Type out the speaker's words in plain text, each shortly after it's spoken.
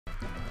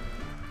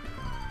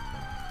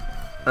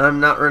I'm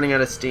not running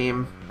out of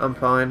steam. I'm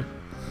fine.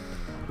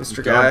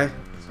 Mr. Guy.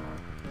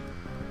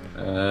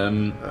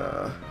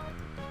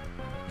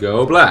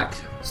 Go black.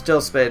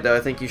 Still Spade, though. I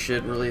think you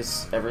should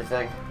release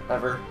everything.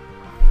 Ever.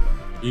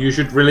 You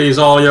should release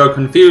all your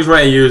Confuse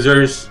Ray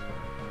users.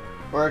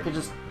 Or I could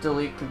just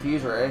delete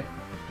Confuse Ray.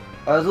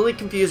 Delete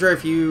Confuse Ray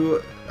if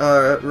you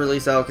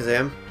release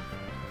Alakazam.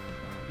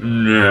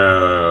 No.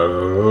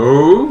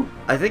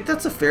 I think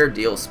that's a fair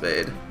deal,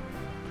 Spade.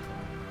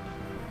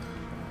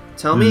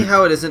 Tell me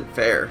how it isn't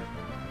fair.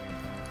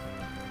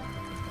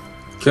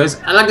 Because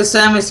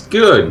Alakazam is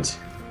good.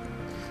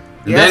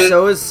 And Yeah,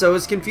 then... so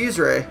is Confuse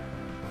Ray.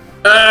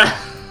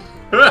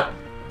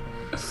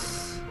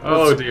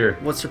 Oh dear.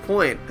 What's your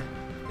point?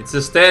 It's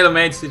a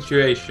stalemate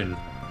situation.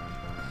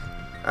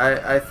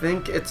 I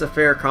think it's a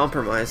fair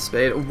compromise,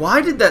 Spade.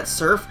 Why did that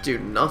Surf do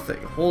nothing?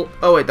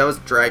 Oh wait, that was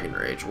Dragon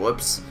Rage.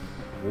 Whoops.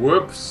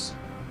 Whoops.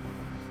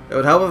 It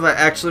would help if I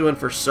actually went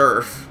for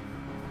Surf.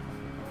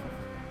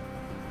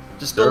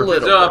 Just Surf a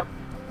little is up.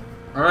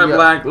 Alright, Yeah.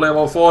 Black,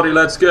 level 40,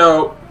 let's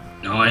go.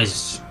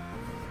 Nice.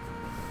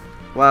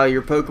 Wow,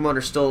 your Pokemon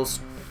are still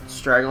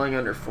straggling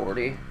under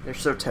 40. They're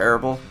so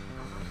terrible.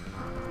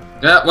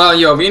 Yeah, well,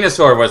 your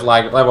Venusaur was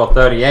like level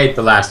 38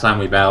 the last time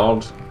we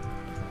battled.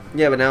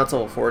 Yeah, but now it's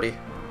level 40.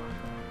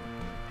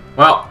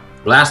 Well,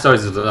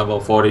 Blastoise is level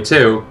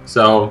 42,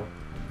 so...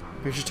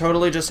 We should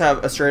totally just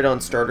have a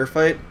straight-on starter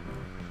fight.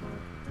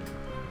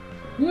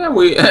 Yeah,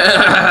 we...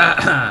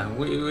 I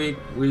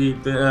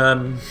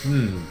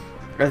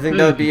think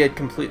that would be a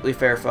completely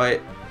fair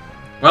fight.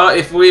 Well,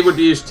 if we would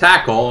use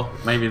Tackle,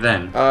 maybe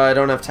then. I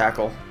don't have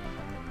Tackle.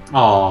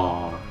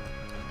 Aww.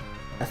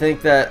 I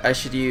think that I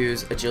should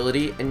use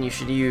Agility, and you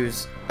should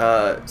use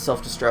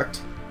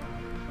Self-Destruct.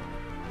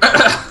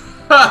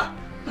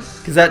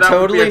 Because that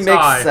totally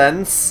makes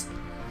sense.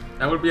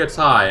 That would be a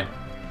tie.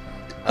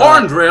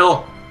 Horn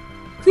Drill!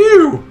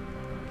 Phew!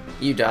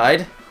 You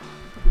died?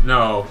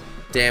 No,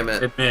 Damn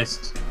it. it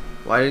missed.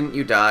 Why didn't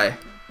you die?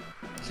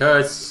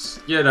 Because,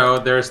 you know,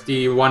 there's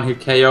the one who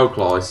KO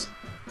clause.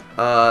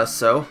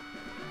 So?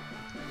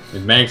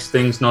 It makes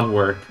things not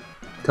work.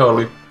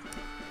 Totally.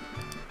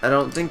 I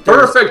don't think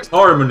there's... Perfect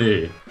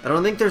harmony! I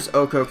don't think there's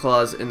Oko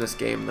Claws in this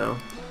game, though.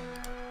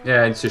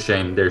 Yeah, it's a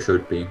shame. There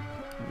should be.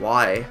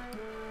 Why?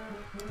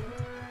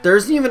 There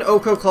isn't even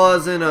Oko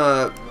Claws in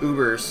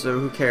Ubers, so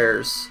who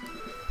cares?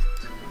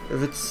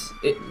 If it's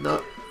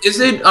not... Is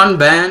it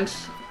unbanned?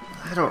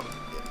 I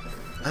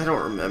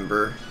don't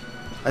remember.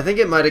 I think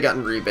it might have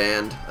gotten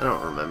rebanned. I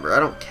don't remember. I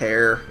don't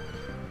care.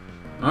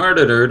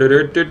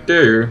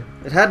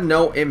 It had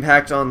no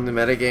impact on the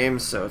metagame,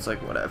 so it's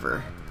like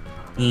whatever.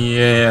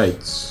 Yeah,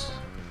 it's...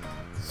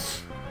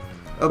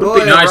 Oh Would boy,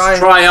 be nice to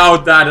try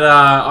out that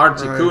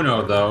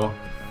Articuno, though.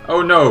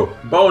 Oh no,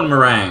 Bone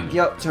Meringue.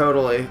 Yep,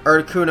 totally.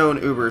 Articuno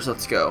and Ubers,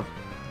 let's go.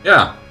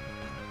 Yeah.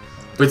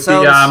 With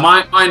sounds... the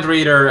Mind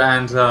Reader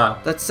and...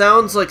 That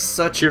sounds like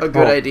such a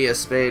good idea,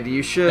 Spade.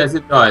 You should... Yes,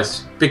 it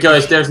does.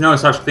 Because there's no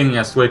such thing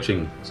as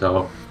switching,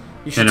 so...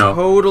 You should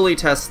totally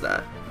test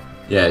that.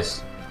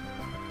 Yes.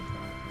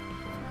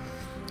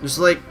 Just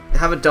like,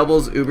 have a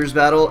doubles Ubers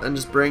battle and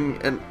just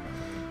bring an...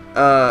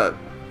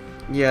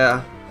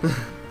 yeah.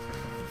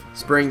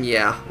 Spring,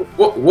 yeah.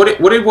 Would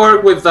it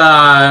work with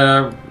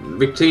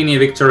Victini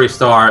Victory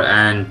Star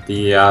and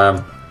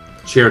the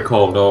Cheer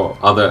Cold or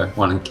other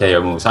one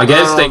KO moves? I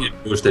guess they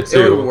get boosted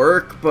too. It would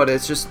work, but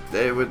it's just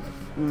it would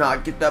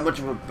not get that much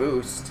of a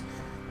boost.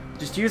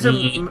 Just use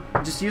him.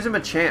 Just use him a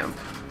champ.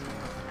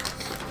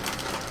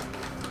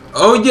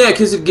 Oh yeah,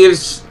 because it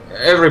gives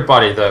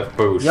everybody the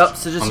boost. Yep.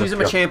 So just use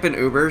him a champ in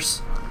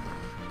Ubers.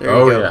 There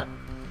you go. Yeah.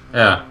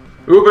 Yeah.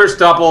 Ubers,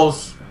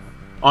 doubles,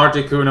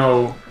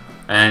 Articuno,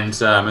 and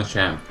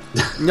Machamp.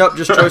 Nope,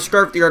 just Choice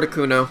Scarf the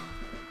Articuno.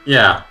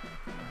 Yeah.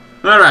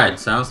 Alright,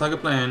 sounds like a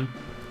plan.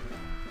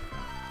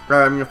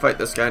 Alright, I'm gonna fight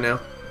this guy now.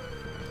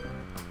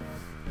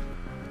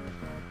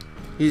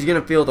 He's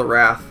gonna feel the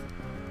wrath.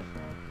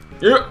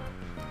 Yep.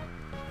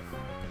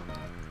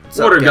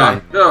 Water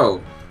gun,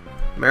 go.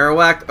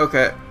 Marowak?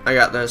 Okay, I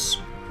got this.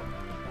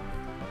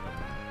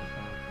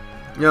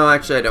 No,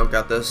 actually I don't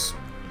got this.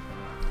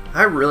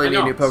 I really need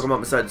a new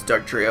Pokemon besides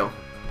Dugtrio.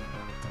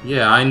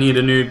 Yeah, I need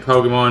a new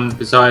Pokemon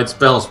besides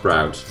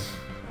Bellsprout.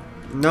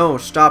 No,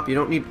 stop. You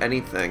don't need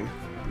anything.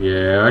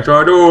 Yeah, I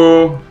try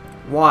to.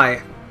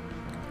 Why?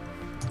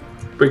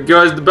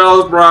 Because the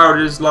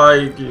Bellsprout is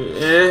like,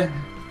 eh.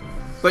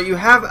 But you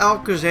have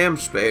Alakazam,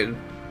 Spade.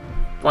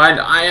 But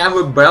I have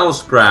a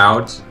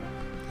Bellsprout.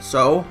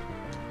 So?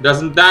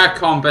 Doesn't that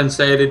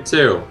compensate it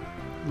too?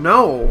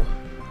 No.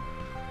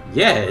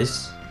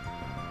 Yes.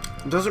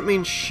 It doesn't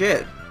mean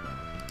shit.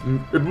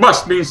 It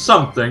must mean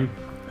something.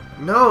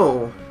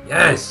 No.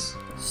 Yes.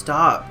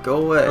 Stop. Go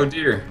away. Oh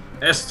dear.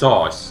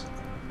 Estos.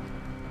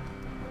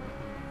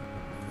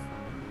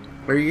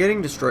 Are you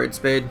getting destroyed,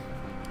 Spade?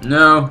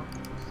 No.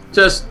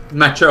 Just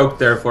Machoke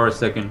there for a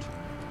second.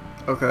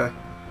 Okay.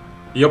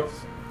 Yup.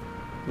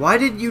 Why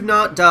did you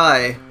not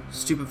die,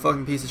 stupid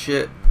fucking piece of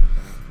shit?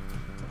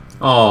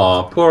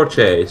 Aw, poor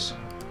Chase.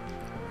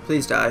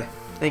 Please die.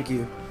 Thank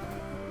you.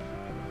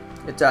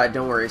 It died.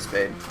 Don't worry,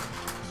 Spade.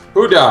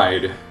 Who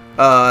died?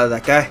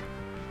 That guy.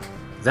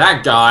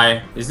 That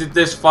guy? Is it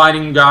this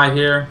fighting guy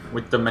here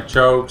with the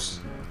machokes?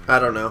 I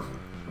don't know.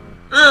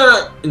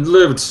 It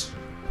lived.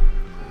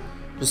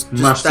 Just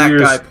that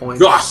guy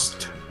points.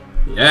 Gust.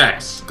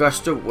 Yes.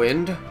 Gust of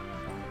wind.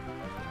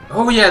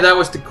 Oh yeah, that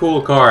was the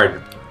cool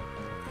card.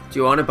 Do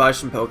you want to buy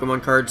some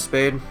Pokemon cards,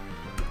 Spade?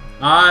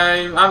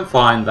 I'm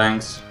fine,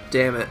 thanks.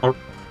 Damn it. I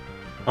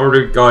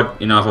already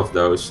got enough of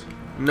those.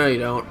 No, you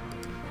don't.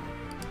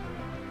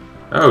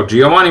 Oh,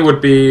 Giovanni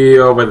would be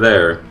over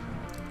there.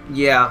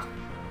 Yeah.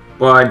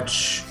 But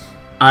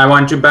I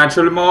want to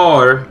battle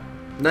more.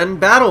 Then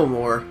battle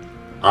more.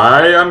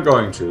 I am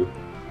going to.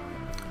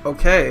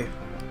 Okay.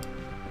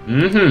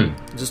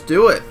 Mm-hmm. Just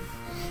do it.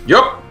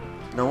 Yup.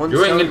 No one's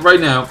doing it right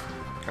now.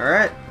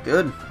 Alright,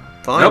 good.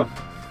 Fine. Yep.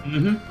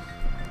 Mm-hmm.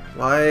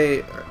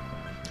 Why?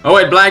 Oh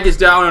wait, Black is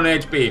down on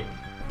HP.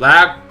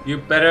 Black, you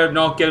better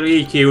not get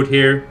EQ'd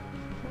here.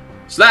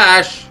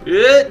 Slash!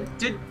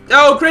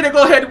 Oh,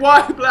 critical hit!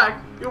 Why,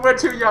 Black? You were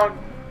too young.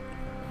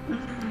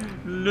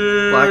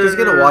 No. Black is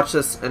gonna watch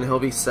this and he'll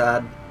be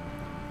sad.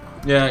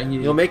 Yeah,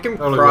 you'll make him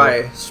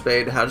cry,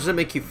 Spade. How does it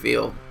make you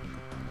feel?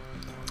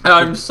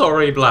 I'm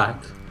sorry,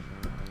 Black.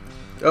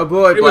 Oh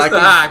boy,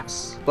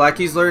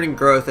 Blackie's learning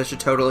growth. I should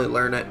totally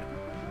learn it.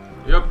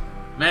 Yep.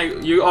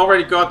 Meg, you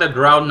already got that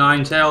Drought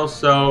 9-tails,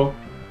 so...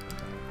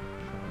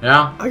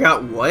 Yeah? I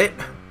got what?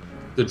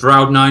 The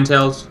Drought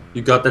 9-tails.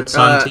 You got that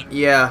Sun team?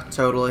 Yeah,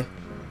 totally.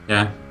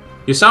 Yeah.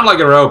 You sound like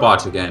a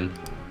robot again.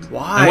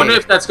 Why? I wonder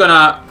if that's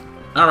gonna...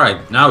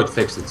 Alright, now it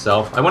fixed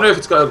itself. I wonder if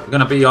it's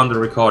gonna be on the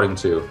recording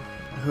too.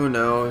 Who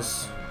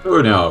knows?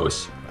 Who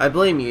knows? I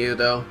blame you,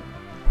 though.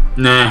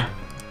 Nah.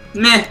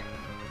 Nah.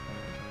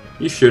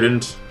 You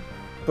shouldn't.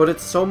 But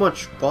it's so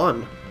much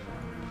fun.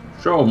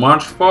 So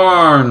much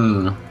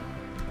fun.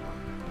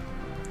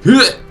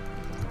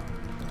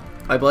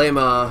 I blame,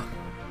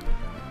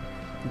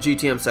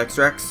 GTM Sex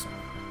Rex.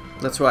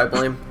 That's who I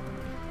blame.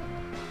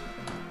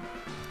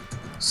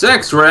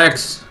 Sex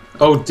Rex?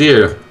 Oh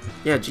dear.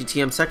 Yeah,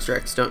 GTM Sex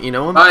Rex. Don't you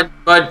know him?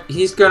 But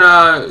he's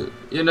gonna,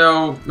 you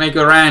know, make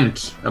a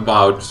rant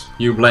about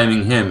you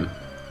blaming him.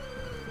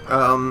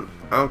 I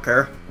don't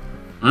care.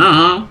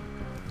 Uh-huh.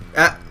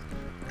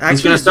 Actually,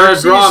 he's gonna start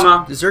a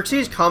drama.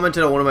 Xerxes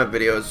commented on one of my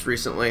videos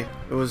recently.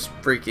 It was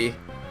freaky.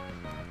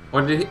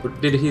 What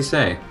did he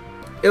say?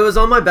 It was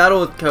on my battle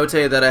with Kote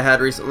that I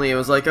had recently. It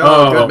was like,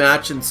 oh, good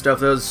match and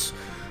stuff. It was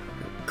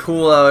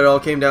cool how it all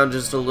came down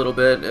just a little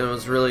bit. And it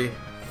was really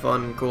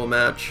fun, cool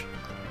match.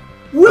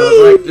 I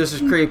was like, this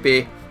is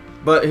creepy.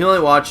 But he only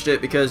watched it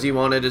because he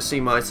wanted to see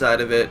my side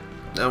of it.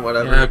 And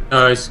whatever. Yeah,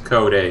 nice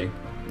Kote.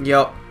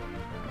 Yep.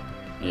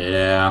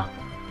 Yeah.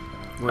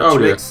 Which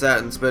makes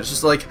sense, but it's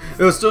just like,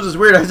 it was still just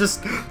weird. I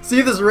just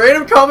see this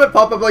random comment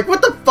pop up like,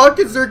 what the fuck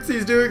is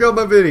Xerxes doing on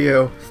my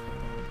video?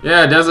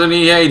 Yeah, doesn't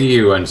he hate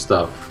you and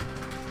stuff?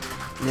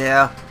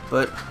 Yeah,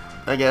 but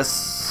I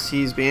guess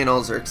he's being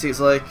all Xerxes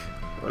like,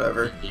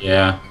 whatever.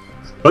 Yeah.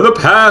 But the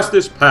past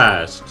is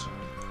past.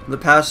 The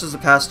past is the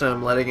past and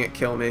I'm letting it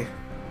kill me.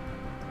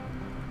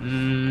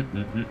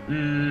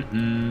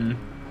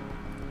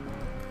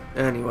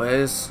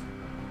 Anyways.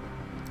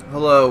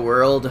 Hello,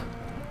 world.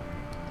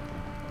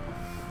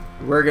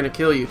 We're gonna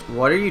kill you.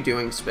 What are you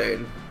doing, Spade?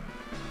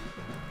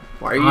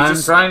 Why are you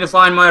I'm trying to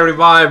find my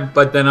revive,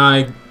 but then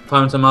I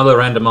found some other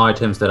random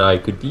items that I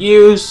could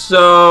use,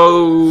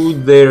 so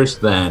there's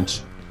that.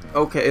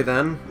 Okay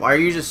then. Why are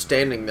you just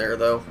standing there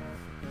though?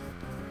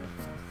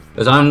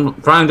 Because I'm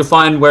trying to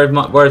find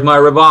where's my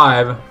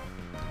revive.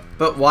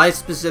 But why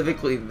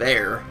specifically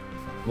there?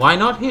 Why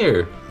not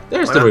here?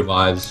 There's the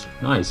revives.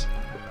 Nice.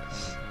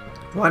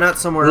 Why not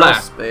somewhere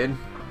else, Spade?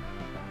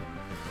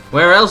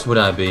 Where else would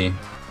I be?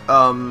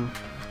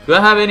 Do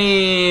I have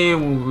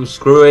any...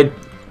 Screw it.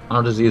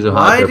 I'll just use a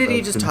Why did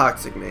he just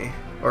toxic me?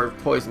 Or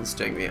poison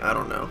sting me? I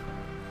don't know.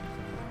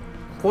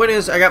 Point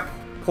is, I got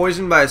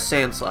poisoned by a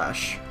sand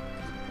slash.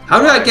 How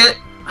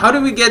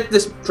do we get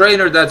this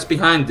trainer that's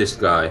behind this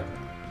guy?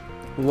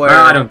 Where?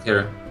 I don't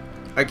care.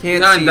 I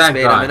can't see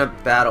Spade, I'm in a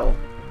battle.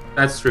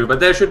 That's true, but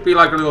there should be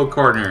like a little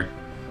corner.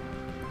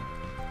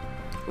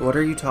 What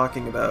are you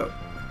talking about?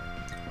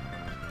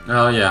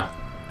 Oh, yeah.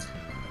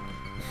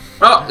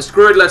 Well,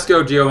 screw it, let's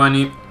go,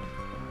 Giovanni.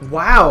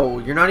 Wow,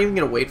 you're not even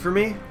gonna wait for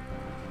me?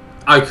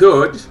 I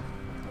could.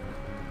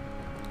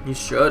 You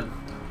should.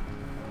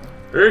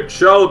 It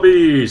shall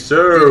be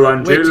so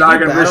until I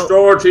can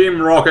restore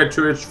Team Rocket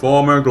to its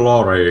former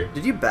glory.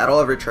 Did you battle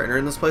every trainer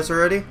in this place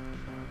already?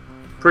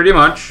 Pretty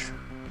much.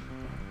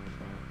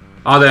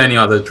 Are there any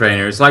other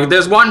trainers? Like,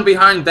 there's one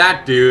behind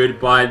that dude,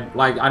 but,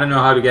 like, I don't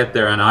know how to get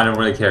there, and I don't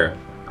really care.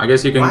 I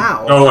guess you can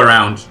go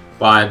around,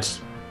 but...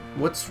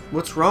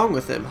 What's wrong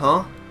with him,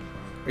 huh?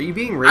 Are you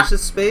being racist,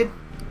 Spade?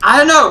 I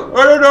don't know.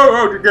 I don't know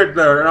how to get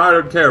there, and I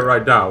don't care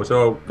right now.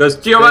 So, because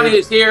Giovanni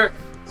is here,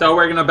 so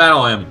we're gonna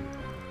battle him.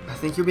 I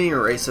think you're being a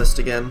racist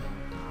again.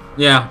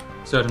 Yeah,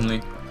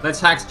 certainly. Let's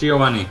hack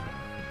Giovanni.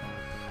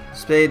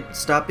 Spade,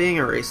 stop being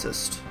a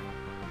racist.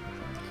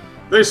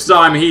 This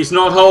time he's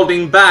not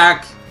holding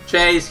back.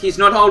 Chase, he's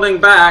not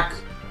holding back.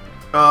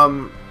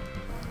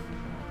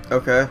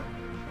 Okay.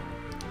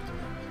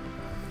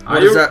 Are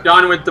you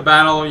done with the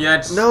battle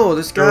yet? No,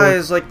 this guy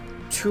is like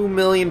 2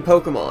 million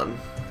Pokemon.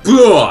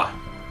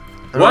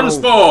 Once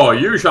more,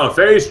 you shall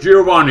face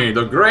Giovanni,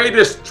 the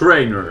greatest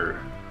trainer.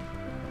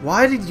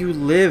 Why did you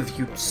live,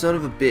 you son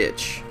of a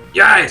bitch?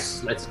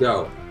 Yes, let's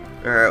go.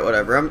 Alright,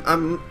 whatever.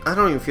 I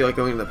don't even feel like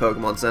going to the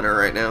Pokemon Center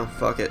right now.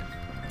 Fuck it.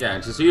 Yeah,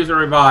 just use a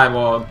revive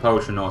or a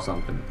potion or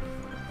something.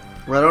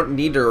 Well, I don't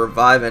need to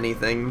revive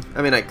anything.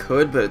 I mean, I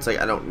could, but it's like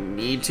I don't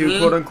need to,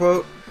 quote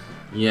unquote.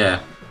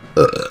 Yeah.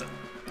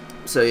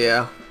 So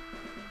yeah.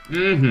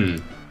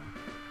 Mm-hmm.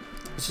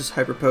 It's just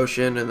Hyper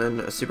Potion, and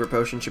then a Super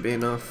Potion should be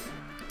enough.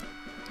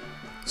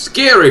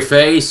 Scary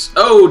face!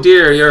 Oh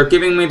dear, you're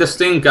giving me the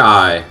stink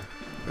eye.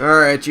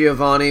 Alright,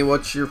 Giovanni,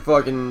 what's your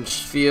fucking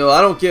spiel?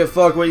 I don't give a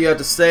fuck what you have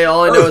to say.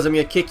 All I know is I'm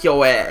gonna kick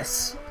your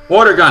ass.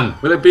 Water gun,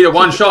 will it be a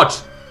one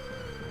shot?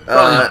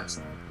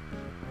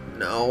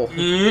 No.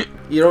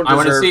 You don't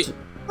deserve to...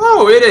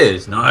 Oh, it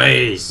is.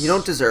 Nice. You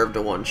don't deserve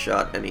to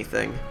one-shot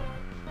anything.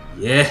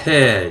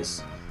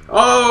 Yes.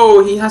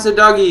 Oh, he has a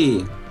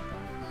doggy.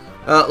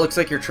 Looks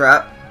like you're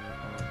trapped.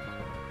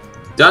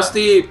 Does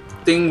the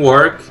thing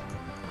work?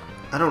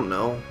 I don't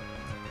know.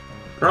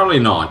 Probably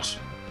not.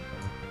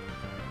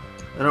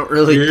 I don't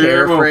really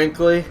care,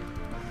 frankly.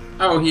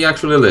 Oh, he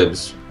actually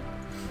lives.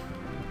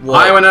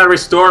 What? I wanna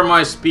restore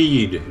my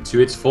speed to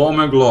its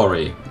former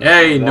glory.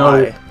 Hey,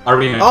 no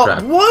arena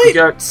trap.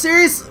 What?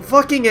 Serious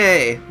fucking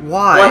A.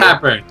 Why? What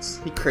happened?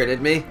 He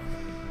critted me.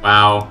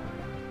 Wow.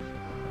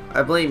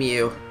 I blame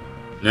you.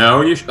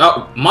 No, you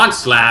oh,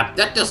 Mudslap.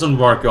 That doesn't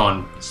work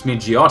on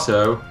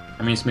Smidgeotto.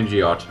 I mean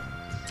Smidgeot.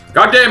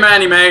 Goddamn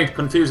anime!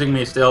 Confusing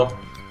me still.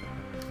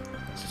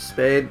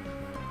 Spade,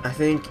 I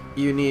think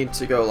you need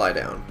to go lie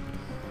down.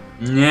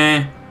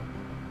 Nah.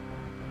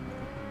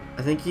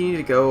 I think you need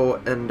to go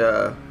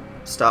and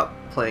stop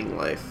playing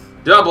life.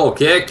 Double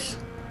kick.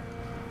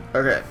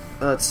 Okay,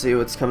 let's see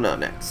what's coming out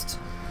next.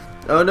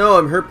 Oh no,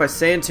 I'm hurt by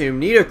Sandtomb.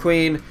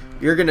 Nidoqueen,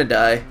 you're gonna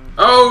die.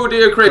 Oh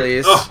dear, crit.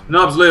 Please. Oh,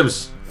 Nubs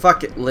lives.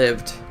 Fuck it,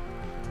 lived.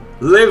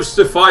 Lives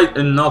to fight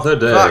another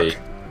day.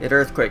 Fuck. It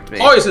earthquaked me.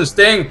 Poison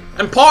sting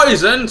and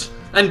poisoned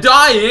and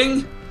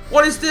dying.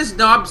 What is this,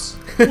 Nubs?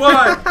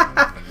 What?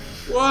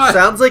 What?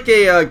 Sounds like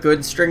a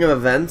good string of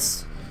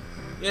events.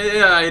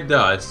 Yeah, it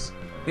does.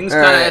 Things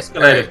kind of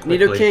escalated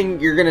quickly.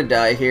 Nidoking, you're gonna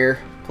die here,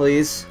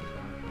 please.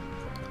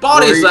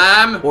 Body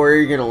slam. Or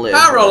you're gonna live.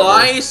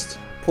 Paralyzed.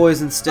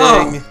 Poison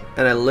sting,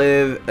 and I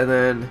live, and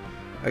then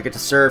I get to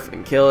surf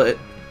and kill it.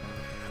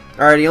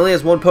 Alright, he only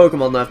has one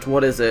Pokemon left.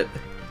 What is it?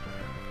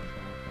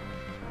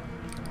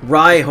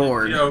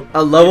 Rhyhorn.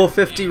 A level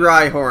 50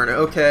 Rhyhorn.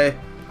 Okay.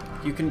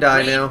 You can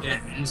die now.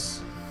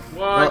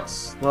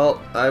 What?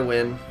 Well, I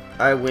win.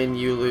 I win,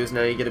 you lose.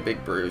 Now you get a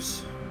big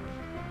bruise.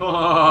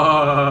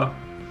 I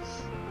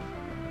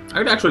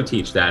would actually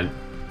teach that.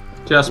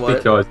 Just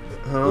because.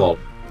 Well,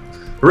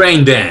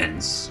 Rain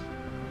Dance.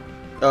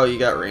 Oh, you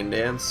got Rain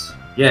Dance?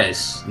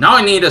 Yes. Now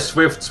I need a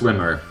Swift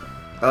Swimmer.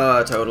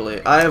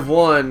 Totally. I have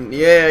one.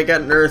 Yeah, I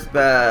got an Earth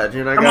badge,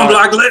 and I got. Come on,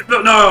 Black Lip,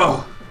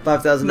 no.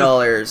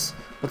 $5,000.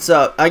 What's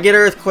up? I get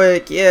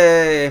Earthquake.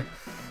 Yay.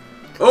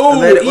 Oh,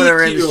 I made it when I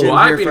ran this gym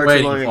I've here been far too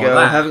waiting long for ago.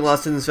 that. Having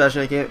lost in this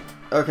fashion, I can't.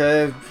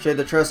 Okay, shade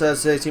the trust as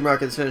say Team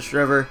Rocket's finished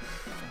forever.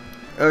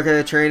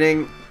 Okay,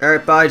 training.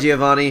 Alright, bye,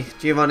 Giovanni.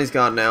 Giovanni's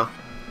gone now.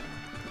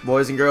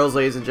 Boys and girls,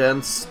 ladies and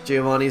gents,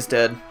 Giovanni's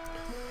dead.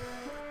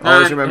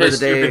 Always remember the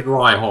day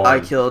I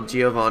killed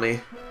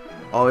Giovanni.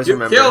 Always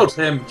remember. You killed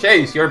him,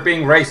 Chase. You're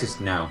being racist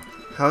now.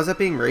 How is that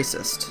being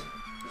racist?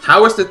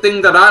 How was the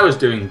thing that I was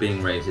doing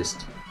being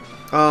racist?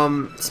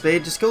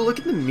 Spade, just go look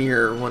in the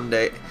mirror one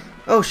day.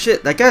 Oh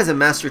shit, that guy's a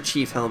Master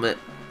Chief helmet.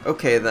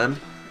 Okay then.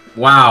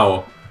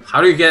 Wow. How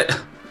do you get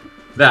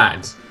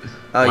that?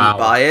 Wow. You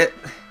buy it.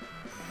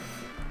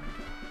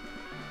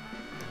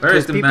 Where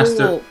is the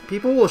master?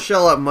 People will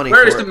shell out money.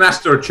 Where is the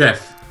Master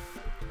Chef?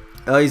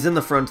 Oh, he's in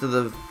the front of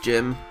the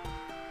gym.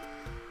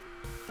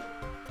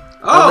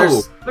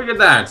 Oh, look at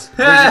that.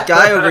 There's a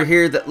guy over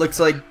here that looks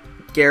like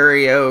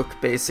Gary Oak,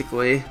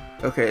 basically.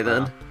 Okay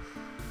then. And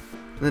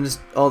then just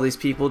all these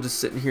people just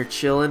sitting here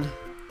chilling.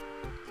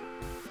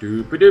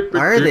 Why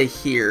are they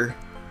here?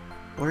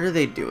 What are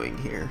they doing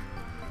here?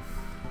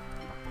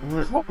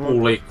 What?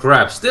 Holy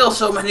crap, still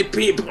so many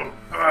people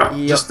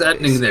just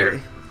standing there.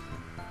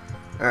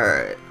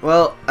 Alright,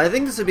 well, I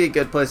think this would be a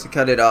good place to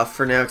cut it off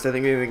for now, because I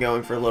think we've been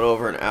going for a little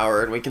over an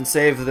hour, and we can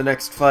save the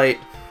next fight.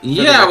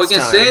 Yeah, we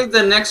can save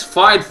the next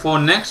fight for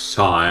next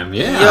time.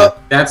 Yeah,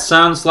 that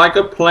sounds like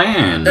a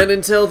plan. And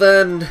until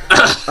then,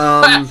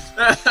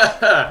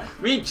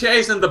 me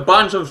chasing the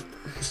bunch of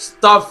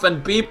stuff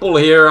and people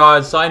here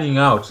are signing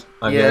out,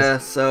 I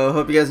guess. So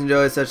hope you guys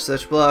enjoy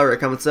such blah, rate,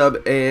 comment,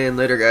 sub, and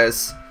later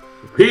guys.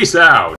 Peace out.